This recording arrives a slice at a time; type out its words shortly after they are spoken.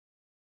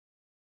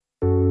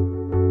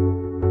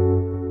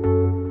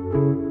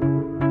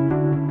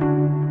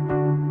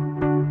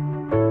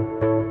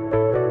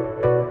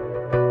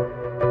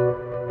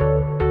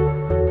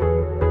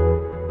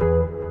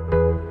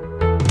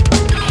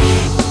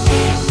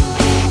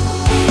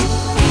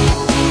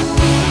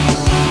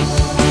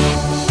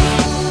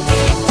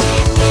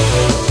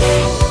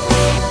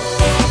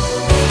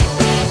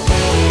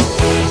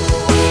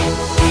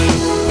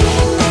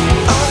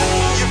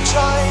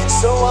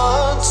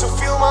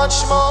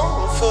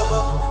all for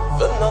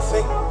the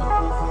nothing.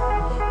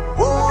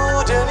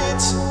 Wouldn't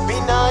it be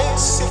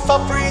nice if I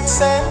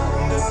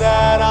pretend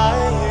that I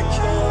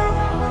can?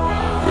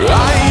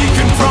 I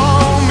can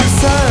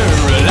promise her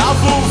a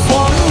life of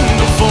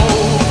wonderful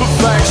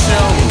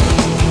perfection.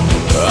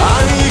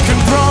 I can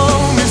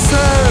promise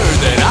her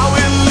that I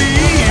will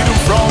lead her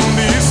from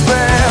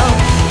despair.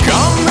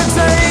 Come the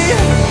day,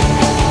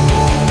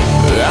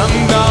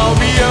 and I'll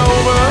be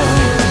over,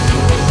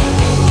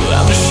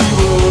 and she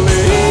will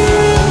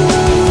leave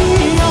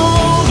me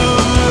all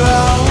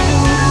alone.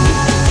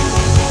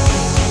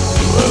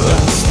 Well,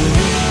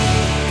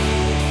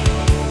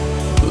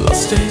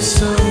 last day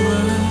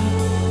sober,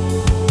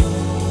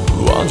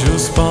 one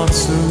just part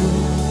to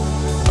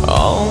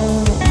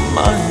all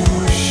my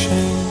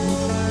shame.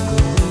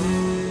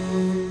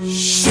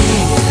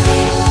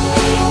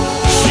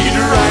 She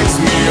drags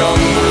me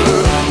under,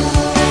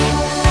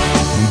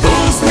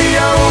 pulls me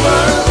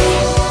over.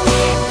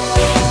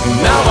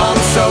 Now I'm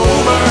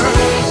sober.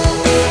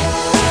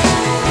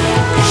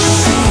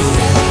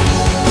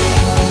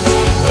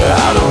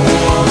 I don't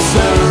want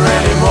her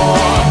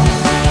anymore.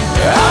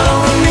 I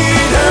don't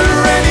need her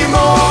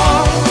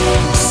anymore.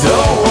 So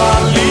I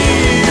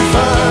leave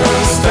her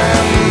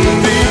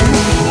standing.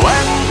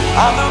 When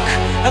I look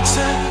at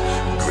her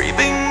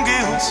grieving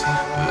guilt,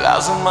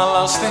 lies on my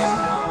lasting,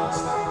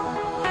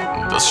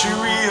 does she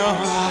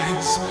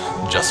realize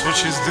just what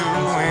she's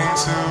doing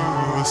to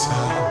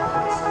herself?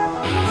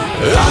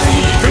 I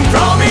can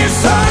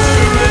promise her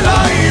a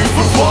life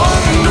of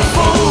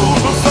wonderful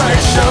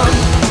perfection.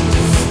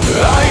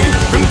 I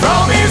can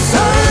promise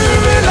her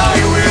that I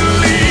will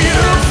lead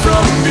her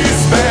from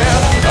despair.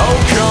 Oh,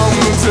 come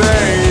the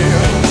day,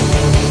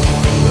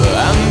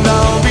 and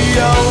I'll be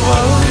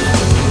over,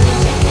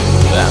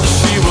 and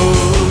she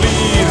will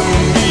lead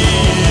me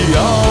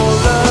all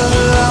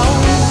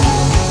alone.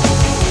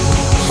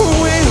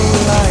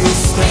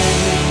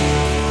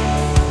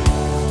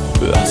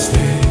 Will I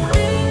stay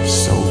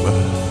sober,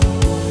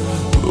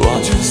 or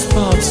just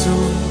part to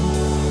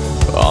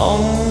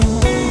all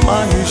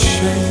my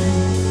shame?